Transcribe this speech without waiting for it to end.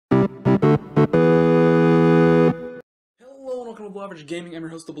BelowAvg Gaming. I'm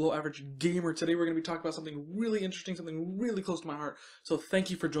your host, the BelowAvg Gamer. Today we're going to be talking about something really interesting, something really close to my heart. So thank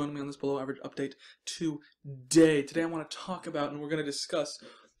you for joining me on this BelowAvg update today. Today I want to talk about, and we're going to discuss,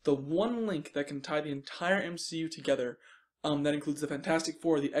 the one link that can tie the entire MCU together. That includes the Fantastic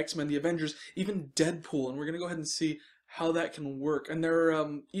Four, the X-Men, the Avengers, even Deadpool. And we're going to go ahead and see how that can work. And there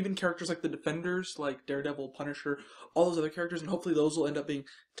are even characters like the Defenders, like Daredevil, Punisher, all those other characters, and hopefully those will end up being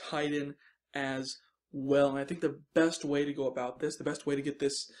tied in as well. And I think the best way to go about this, the best way to get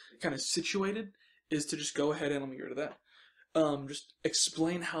this kind of situated, is to just go ahead and, let me get rid of that, just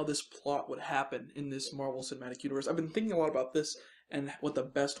explain how this plot would happen in this Marvel Cinematic Universe. I've been thinking a lot about this and what the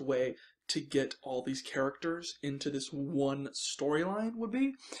best way to get all these characters into this one storyline would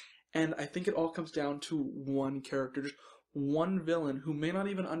be. And I think it all comes down to one character, just one villain who may not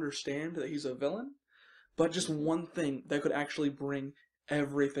even understand that he's a villain, but just one thing that could actually bring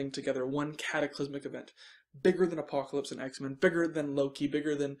everything together. One cataclysmic event. Bigger than Apocalypse and X-Men, bigger than Loki,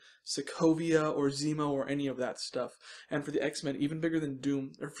 bigger than Sokovia or Zemo or any of that stuff. And for the X-Men, even bigger than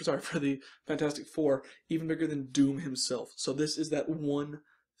Doom, or sorry, for the Fantastic Four, even bigger than Doom himself. So this is that one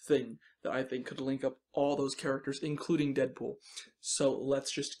thing that I think could link up all those characters, including Deadpool. So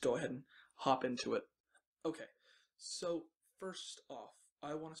let's just go ahead and hop into it. Okay, so first off,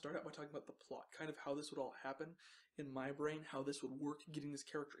 I want to start out by talking about the plot, kind of how this would all happen in my brain, how this would work, getting this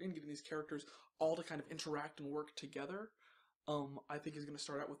character in, getting these characters all to kind of interact and work together. I think is going to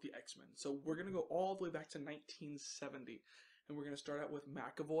start out with the X-Men. So we're going to go all the way back to 1970, and we're going to start out with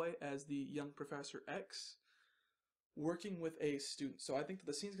McAvoy as the young Professor X, working with a student. So I think that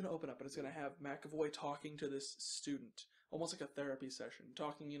the scene's going to open up, and it's going to have McAvoy talking to this student, almost like a therapy session,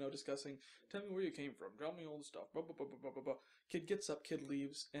 talking, discussing, tell me where you came from, tell me all the stuff, blah, blah, blah, blah, blah, blah. Kid gets up, kid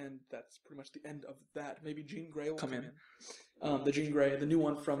leaves, and that's pretty much the end of that. Maybe Jean Grey will come in. The Jean Grey, the new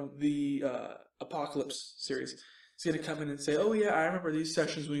one from the Apocalypse series, is going to come in and say, oh yeah, I remember these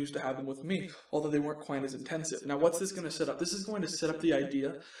sessions we used to have them with me, although they weren't quite as intensive. Now what's this going to set up? This is going to set up the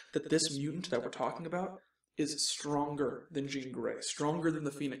idea that this mutant that we're talking about is stronger than Jean Grey, stronger than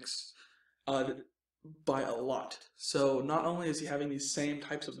the Phoenix, by a lot. So not only is he having these same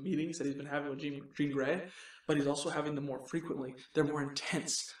types of meetings that he's been having with Jean Grey, but he's also having them more frequently. They're more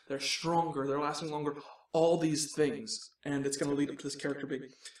intense, they're stronger, they're lasting longer, all these things. And it's going to lead up to this character being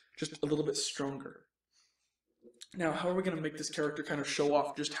just a little bit stronger. Now, how are we going to make this character kind of show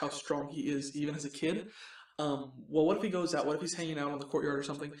off just how strong he is, even as a kid? Well, what if he goes out, what if he's hanging out on the courtyard or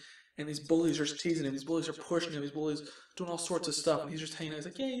something, and these bullies are teasing him, these bullies are pushing him, these bullies doing all sorts of stuff, and he's just hanging out, he's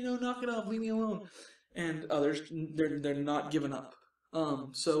like, yeah, knock it off, leave me alone. And they're not giving up.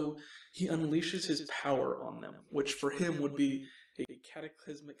 So he unleashes his power on them, which for him would be a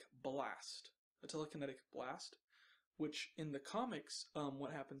cataclysmic blast, a telekinetic blast, which in the comics,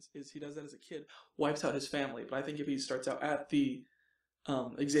 what happens is he does that as a kid, wipes out his family. But I think if he starts out at the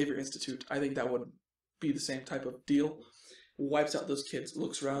Xavier Institute, I think that would be the same type of deal. Wipes out those kids,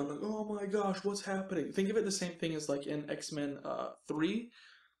 looks around like, oh my gosh, what's happening? Think of it the same thing as like in X-Men 3,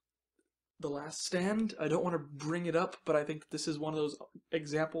 The Last Stand. I don't want to bring it up, but I think this is one of those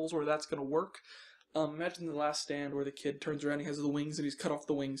examples where that's going to work. Imagine The Last Stand where the kid turns around, he has the wings, and he's cut off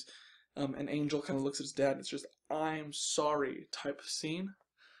the wings. And Angel kind of looks at his dad, and it's just, I'm sorry type of scene.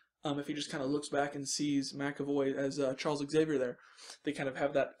 If he just kind of looks back and sees McAvoy as Charles Xavier there, they kind of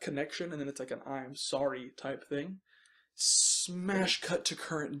have that connection, and then it's like an I'm sorry type thing. Smash cut to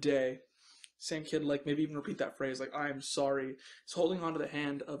current day. Same kid, like, maybe even repeat that phrase, like, I'm sorry. He's holding onto the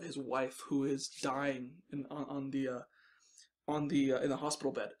hand of his wife who is dying in the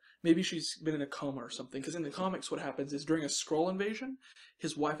hospital bed. Maybe she's been in a coma or something, because in the comics what happens is during a Skrull invasion,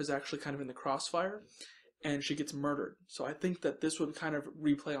 his wife is actually kind of in the crossfire, and she gets murdered. So I think that this would kind of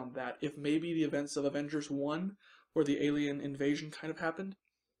replay on that. If maybe the events of Avengers 1, where the alien invasion kind of happened,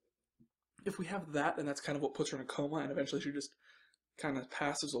 if we have that, and that's kind of what puts her in a coma, and eventually she just kind of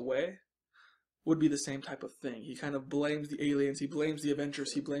passes away, would be the same type of thing. He kind of blames the aliens, he blames the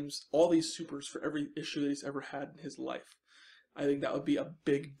Avengers, he blames all these supers for every issue that he's ever had in his life. I think that would be a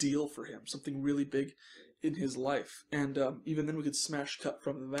big deal for him, something really big in his life. And even then we could smash cut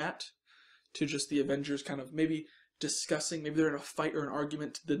from that to just the Avengers kind of maybe discussing, maybe they're in a fight or an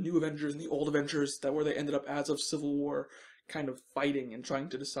argument, the new Avengers and the old Avengers, that where they ended up as of Civil War, kind of fighting and trying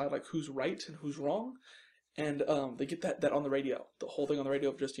to decide like who's right and who's wrong. And they get that on the radio, the whole thing on the radio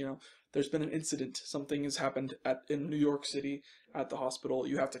of just, there's been an incident, something has happened in New York City at the hospital,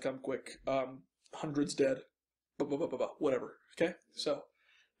 you have to come quick, hundreds dead, blah, blah, blah, blah, blah, whatever, okay? So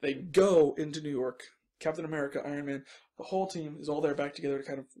they go into New York, Captain America, Iron Man, the whole team is all there back together to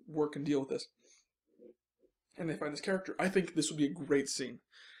kind of work and deal with this. And they find this character. I think this would be a great scene.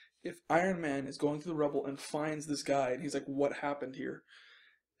 if Iron Man is going through the rubble and finds this guy, and he's like, "What happened here?"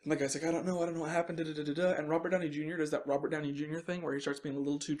 And the guy's like, I don't know what happened, da da da da da." And Robert Downey Jr. does that Robert Downey Jr. thing where he starts being a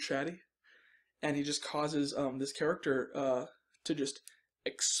little too chatty, and he just causes this character to just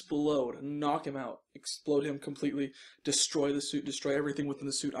explode, knock him out, explode him completely, destroy the suit, destroy everything within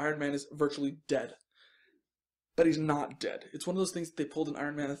the suit. Iron Man is virtually dead. But he's not dead. It's one of those things that they pulled in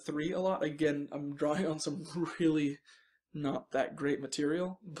Iron Man 3 a lot. Again, I'm drawing on some really not that great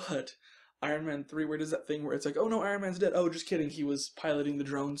material, but Iron Man 3, where it does that thing where it's like, oh no, Iron Man's dead. Oh, just kidding, he was piloting the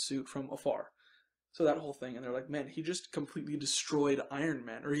drone suit from afar. So that whole thing, and they're like, man, he just completely destroyed Iron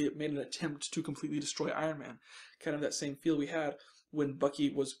Man, or he made an attempt to completely destroy Iron Man. Kind of that same feel we had when Bucky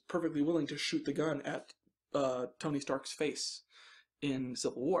was perfectly willing to shoot the gun at Tony Stark's face in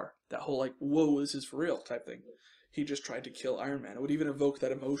Civil War. That whole like, whoa, this is for real type thing. He just tried to kill Iron Man. It would even evoke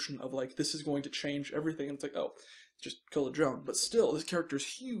that emotion of like, this is going to change everything. And it's like, oh, just kill a drone. But still, this character is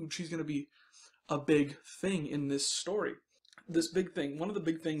huge. He's going to be a big thing in this story. This big thing, one of the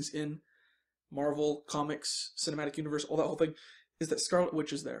big things in Marvel Comics, Cinematic Universe, all that whole thing, is that Scarlet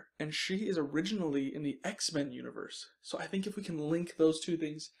Witch is there. And she is originally in the X-Men universe. So I think if we can link those two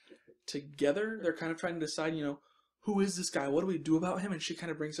things together, they're kind of trying to decide, you know, who is this guy? What do we do about him? And she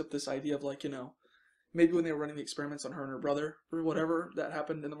kind of brings up this idea of like, you know, maybe when they were running the experiments on her and her brother, or whatever that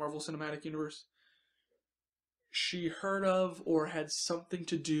happened in the Marvel Cinematic Universe, she heard of or had something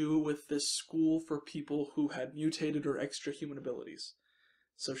to do with this school for people who had mutated or extra human abilities.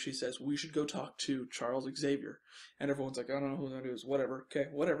 So she says, we should go talk to Charles Xavier. And everyone's like, I don't know who that is, whatever, okay,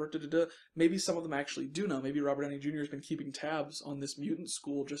 whatever, da-da-da. Maybe some of them actually do know. Maybe Robert Downey Jr. has been keeping tabs on this mutant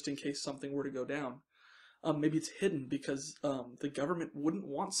school just in case something were to go down. Maybe it's hidden because the government wouldn't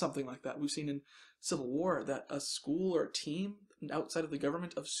want something like that. We've seen in Civil War that a school or a team outside of the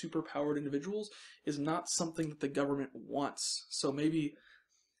government of superpowered individuals is not something that the government wants. So maybe,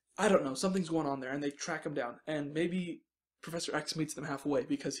 I don't know, something's going on there, and they track him down. And maybe Professor X meets them halfway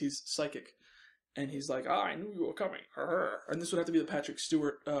because he's psychic. And he's like, I knew you were coming. And this would have to be the Patrick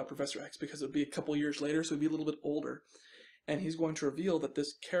Stewart Professor X, because it would be a couple years later, so he'd be a little bit older. And he's going to reveal that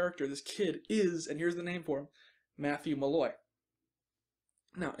this character, this kid, is, and here's the name for him, Matthew Malloy.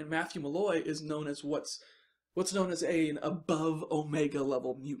 Now, and Matthew Malloy is known as what's known as an above Omega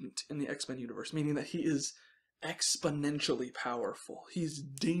level mutant in the X-Men universe, meaning that he is exponentially powerful. He's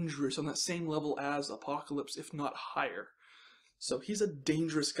dangerous on that same level as Apocalypse, if not higher. So he's a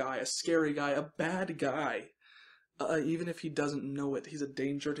dangerous guy, a scary guy, a bad guy. Even if he doesn't know it, he's a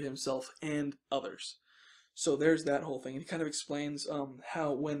danger to himself and others. So there's that whole thing. And he kind of explains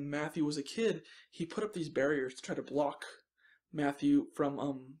how when Matthew was a kid, he put up these barriers to try to block Matthew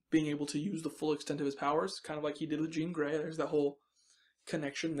from being able to use the full extent of his powers, kind of like he did with Jean Grey. There's that whole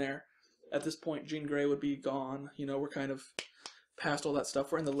connection there. At this point, Jean Grey would be gone. You know, we're kind of past all that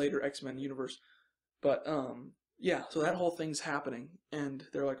stuff. We're in the later X-Men universe. But, yeah, so that whole thing's happening. And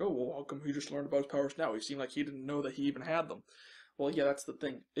they're like, oh, well, how come he just learned about his powers now? He seemed like he didn't know that he even had them. Well, yeah, that's the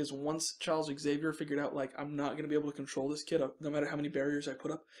thing, is once Charles Xavier figured out, like, I'm not going to be able to control this kid, no matter how many barriers I put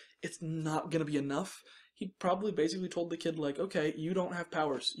up, it's not going to be enough. He probably basically told the kid, like, okay, you don't have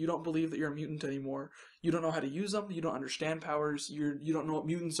powers. You don't believe that you're a mutant anymore. You don't know how to use them. You don't understand powers. You don't know what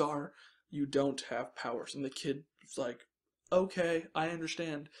mutants are. You don't have powers. And the kid was like, okay, I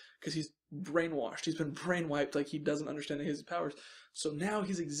understand, because he's brainwashed. He's been brainwiped, like he doesn't understand his powers. So now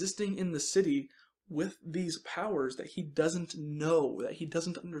he's existing in the city with these powers that he doesn't know, that he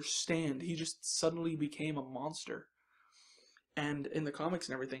doesn't understand. He just suddenly became a monster. And in the comics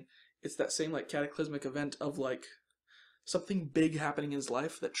and everything, it's that same like cataclysmic event of like something big happening in his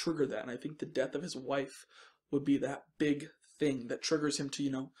life that triggered that. And I think the death of his wife would be that big thing that triggers him to,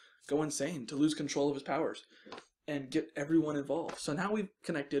 you know, go insane, to lose control of his powers and get everyone involved. So now we've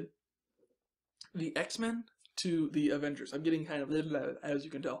connected the X-Men to the Avengers. I'm getting kind of, as you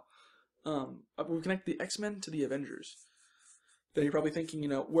can tell. We connect the X-Men to the Avengers. Then you're probably thinking, you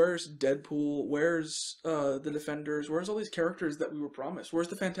know, where's Deadpool? Where's the Defenders? Where's all these characters that we were promised? Where's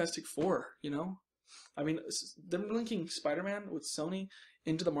the Fantastic Four, you know? I mean, them linking Spider-Man with Sony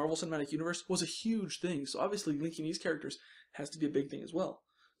into the Marvel Cinematic Universe was a huge thing. So obviously linking these characters has to be a big thing as well.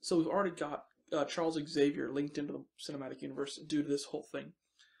 So we've already got Charles Xavier linked into the Cinematic Universe due to this whole thing.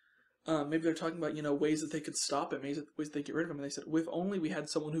 Maybe they're talking about, you know, ways that they could stop it, ways that they get rid of him. And they said, if only we had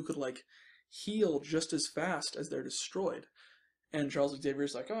someone who could, like, heal just as fast as they're destroyed. And Charles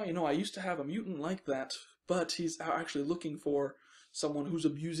Xavier's like, oh, you know, I used to have a mutant like that, but he's actually looking for someone who's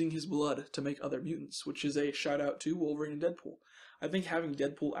abusing his blood to make other mutants, which is a shout-out to Wolverine and Deadpool. I think having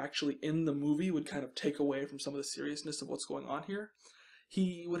Deadpool actually in the movie would kind of take away from some of the seriousness of what's going on here.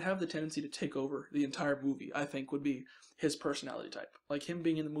 he would have the tendency to take over the entire movie, I think, would be his personality type. Like him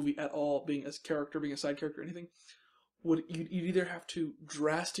being in the movie at all, being a character, being a side character, anything, you'd either have to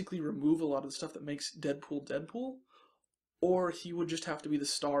drastically remove a lot of the stuff that makes Deadpool Deadpool, or he would just have to be the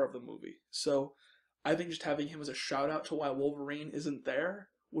star of the movie. So I think just having him as a shout out to why Wolverine isn't there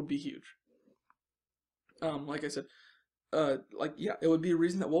would be huge. Like I said, it would be a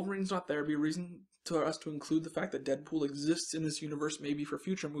reason that Wolverine's not there. It'd be a reason for us to include the fact that Deadpool exists in this universe, maybe for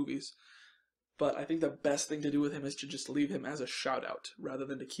future movies. But I think the best thing to do with him is to just leave him as a shout out, rather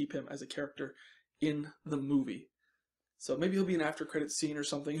than to keep him as a character in the movie. So maybe he'll be an after credit scene or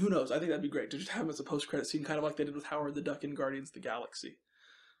something. Who knows? I think that'd be great to just have him as a post credit scene, kind of like they did with Howard the Duck in Guardians of the Galaxy.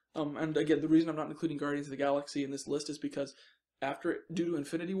 And again, the reason I'm not including Guardians of the Galaxy in this list is because due to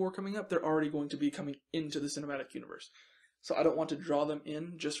Infinity War coming up, they're already going to be coming into the cinematic universe. So I don't want to draw them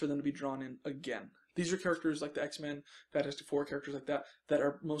in just for them to be drawn in again. These are characters like the X-Men, Fantastic Four, characters like that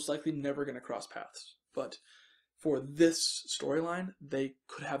are most likely never going to cross paths. But for this storyline, they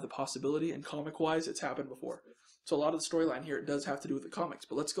could have the possibility, and comic-wise, it's happened before. So a lot of the storyline here, it does have to do with the comics,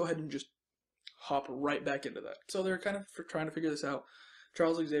 but let's go ahead and just hop right back into that. So they're kind of trying to figure this out.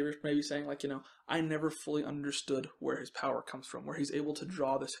 Charles Xavier's maybe saying, like, I never fully understood where his power comes from, where he's able to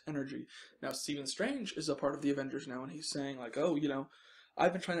draw this energy. Now, Stephen Strange is a part of the Avengers now, and he's saying, like, oh,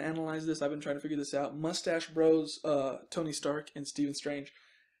 I've been trying to analyze this, I've been trying to figure this out. Mustache Bros, Tony Stark and Stephen Strange,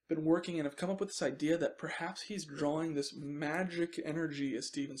 been working and have come up with this idea that perhaps he's drawing this magic energy, as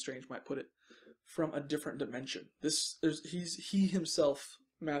Stephen Strange might put it, from a different dimension. He himself,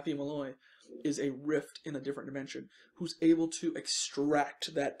 Matthew Malloy, is a rift in a different dimension who's able to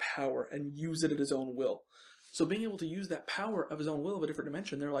extract that power and use it at his own will. So being able to use that power of his own will of a different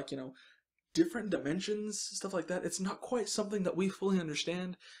dimension, they're like, different dimensions, stuff like that. It's not quite something that we fully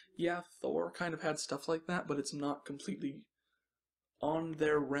understand. Yeah, Thor kind of had stuff like that, but it's not completely on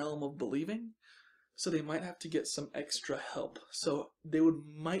their realm of believing. So they might have to get some extra help. So they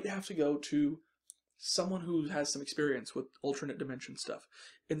might have to go to someone who has some experience with alternate dimension stuff.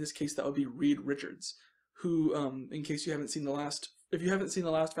 In this case, that would be Reed Richards, who, in case you haven't seen if you haven't seen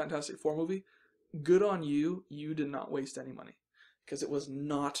the last Fantastic Four movie, good on you, you did not waste any money, because it was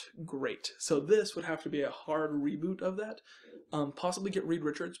not great. So this would have to be a hard reboot of that, possibly get Reed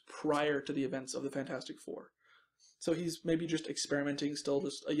Richards prior to the events of the Fantastic Four. So he's maybe just experimenting still,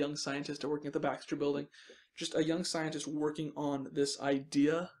 just a young scientist working at the Baxter Building, just a young scientist working on this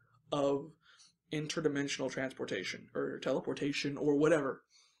idea of interdimensional transportation or teleportation or whatever.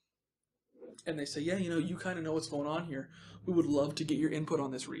 And they say, yeah, you kind of know what's going on here. We would love to get your input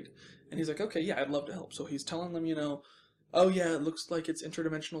on this, Reed. And he's like, okay, yeah, I'd love to help. So he's telling them, oh yeah, it looks like it's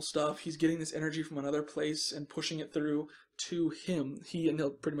interdimensional stuff. He's getting this energy from another place and pushing it through to him. And he'll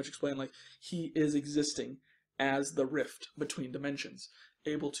pretty much explain, like, he is existing as the rift between dimensions,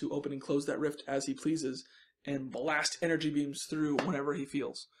 able to open and close that rift as he pleases and blast energy beams through whenever he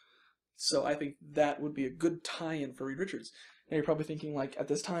feels. So I think that would be a good tie-in for Reed Richards. Now you're probably thinking, like, at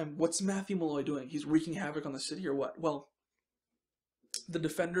this time, what's Matthew Malloy doing? He's wreaking havoc on the city or what? Well, the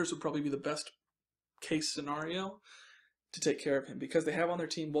Defenders would probably be the best case scenario to take care of him, because they have on their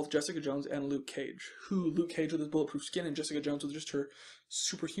team both Jessica Jones and Luke Cage, Luke Cage with his bulletproof skin and Jessica Jones with just her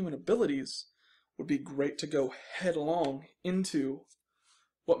superhuman abilities would be great to go headlong into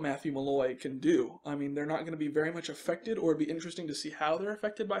what Matthew Malloy can do. I mean, they're not going to be very much affected, or it'd be interesting to see how they're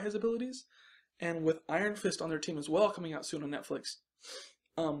affected by his abilities. And with Iron Fist on their team as well, coming out soon on Netflix,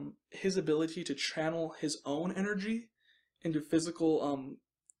 his ability to channel his own energy into physical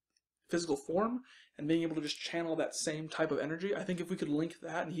form and being able to just channel that same type of energy, I think if we could link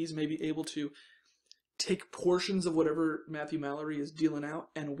that and he's maybe able to take portions of whatever Matthew Mallory is dealing out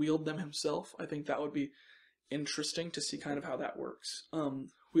and wield them himself, I think that would be interesting to see kind of how that works.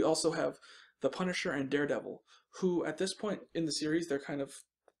 We also have the Punisher and Daredevil, who at this point in the series, they're kind of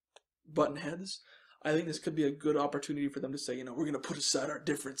button heads. I think this could be a good opportunity for them to say, we're going to put aside our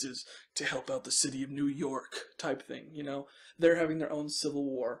differences to help out the city of New York type thing. They're having their own civil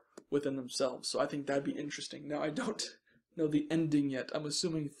war within themselves. So I think that'd be interesting. Now, I don't know the ending yet. I'm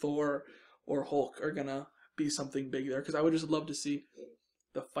assuming Thor or Hulk are going to be something big there, because I would just love to see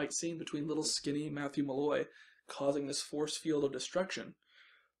the fight scene between little skinny Matthew Malloy causing this force field of destruction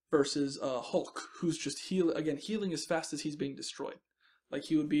versus Hulk, who's just healing as fast as he's being destroyed. Like,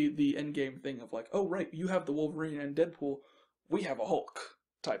 he would be the endgame thing of like, oh right, you have the Wolverine and Deadpool, we have a Hulk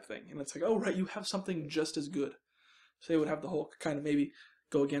type thing. And it's like, oh right, you have something just as good. So they would have the Hulk kind of maybe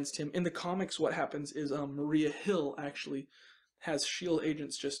go against him. In the comics, what happens is Maria Hill actually has S.H.I.E.L.D.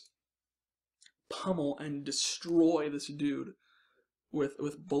 agents just pummel and destroy this dude with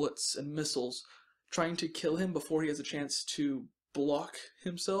bullets and missiles, trying to kill him before he has a chance to block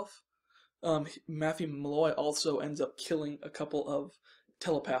himself. Matthew Malloy also ends up killing a couple of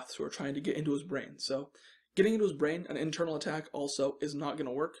telepaths who are trying to get into his brain. So getting into his brain, an internal attack also is not going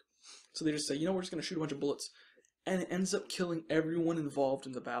to work. So they just say, you know, we're just going to shoot a bunch of bullets. And it ends up killing everyone involved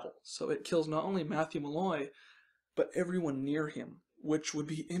in the battle. So it kills not only Matthew Malloy, but everyone near him, which would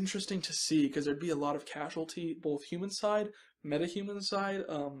be interesting to see because there'd be a lot of casualty, both human side, meta-human side,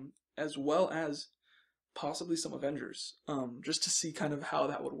 as well as possibly some Avengers, just to see kind of how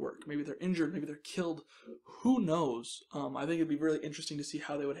that would work. Maybe they're injured, maybe they're killed, who knows? I think it'd be really interesting to see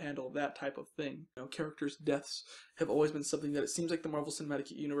how they would handle that type of thing. You know, characters' deaths have always been something that it seems like the Marvel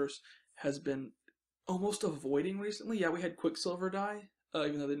Cinematic Universe has been almost avoiding recently. Yeah, we had Quicksilver die,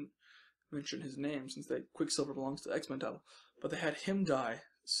 even though they didn't mention his name since Quicksilver belongs to the X-Men title, but they had him die,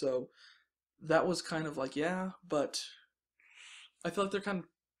 so that was kind of like, yeah, but I feel like they're kind of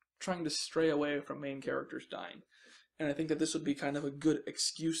trying to stray away from main characters dying, and I think that this would be kind of a good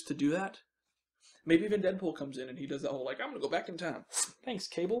excuse to do that. Maybe even Deadpool comes in and he does that whole, like, I'm gonna go back in time, thanks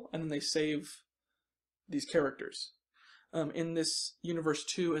Cable, and then they save these characters. In this universe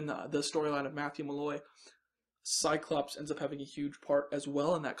too, in the storyline of Matthew Malloy, Cyclops ends up having a huge part as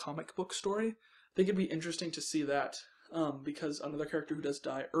well in that comic book story. I think it'd be interesting to see that, because another character who does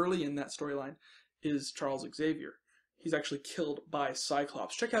die early in that storyline is Charles Xavier. He's actually killed by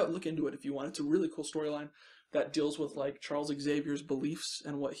Cyclops. Check out, look into it if you want. It's a really cool storyline that deals with like Charles Xavier's beliefs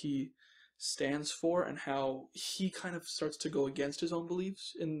and what he stands for and how he kind of starts to go against his own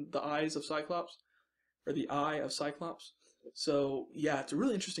beliefs in the eyes of Cyclops, or the eye of Cyclops. So yeah, it's a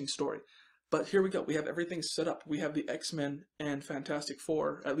really interesting story. But here we go. We have everything set up. We have the X-Men and Fantastic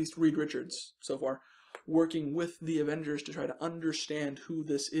Four, at least Reed Richards so far, working with the Avengers to try to understand who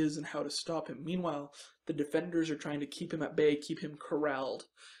this is and how to stop him. Meanwhile, the Defenders are trying to keep him at bay, keep him corralled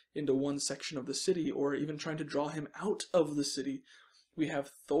into one section of the city, or even trying to draw him out of the city. We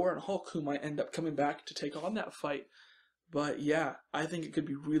have Thor and Hulk who might end up coming back to take on that fight. But yeah, I think it could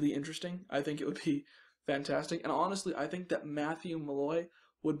be really interesting. I think it would be fantastic. And honestly, I think that Matthew Malloy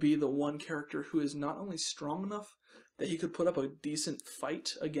would be the one character who is not only strong enough that he could put up a decent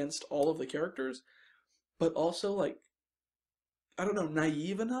fight against all of the characters, but also, like, I don't know,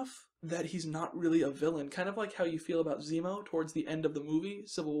 naive enough that he's not really a villain. Kind of like how you feel about Zemo towards the end of the movie,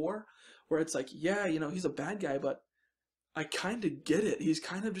 Civil War, where it's like, yeah, you know, he's a bad guy, but I kind of get it. He's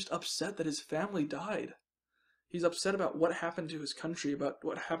kind of just upset that his family died. He's upset about what happened to his country, about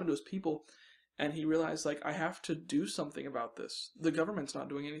what happened to his people, and he realized, like, I have to do something about this. The government's not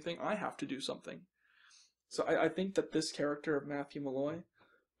doing anything. I have to do something. So I think that this character of Matthew Malloy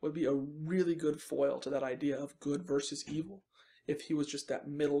would be a really good foil to that idea of good versus evil, if he was just that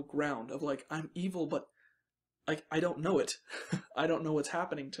middle ground of, like, I'm evil, but like, I don't know it. I don't know what's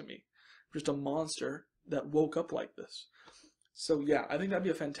happening to me. I'm just a monster that woke up like this. So yeah, I think that'd be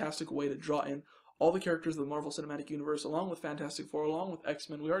a fantastic way to draw in all the characters of the Marvel Cinematic Universe, along with Fantastic Four, along with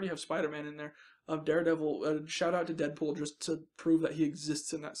X-Men. We already have Spider-Man in there. Daredevil, shout out to Deadpool just to prove that he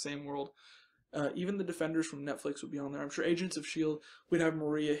exists in that same world. Even the Defenders from Netflix would be on there. I'm sure Agents of S.H.I.E.L.D., we'd have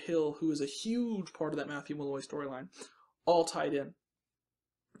Maria Hill, who is a huge part of that Matthew Malloy storyline, all tied in.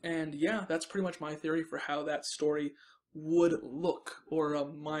 And yeah, that's pretty much my theory for how that story would look,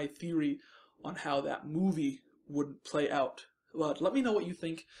 or my theory on how that movie would play out. But let me know what you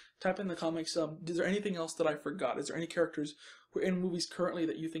think. Type in the comments. Is there anything else that I forgot? Is there any characters who are in movies currently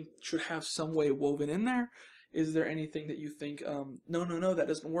that you think should have some way woven in there? Is there anything that you think, no, that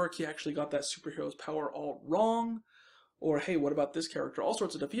doesn't work. He actually got that superhero's power all wrong? Or, hey, what about this character? All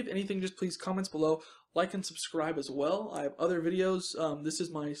sorts of stuff. If you have anything, just please comments below. Like and subscribe as well. I have other videos. This is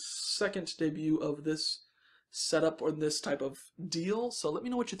my second debut of this setup or this type of deal. So let me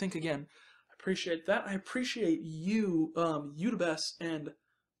know what you think again. I appreciate that. I appreciate you, you the best, and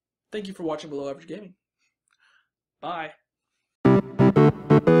thank you for watching Below Average Gaming. Bye.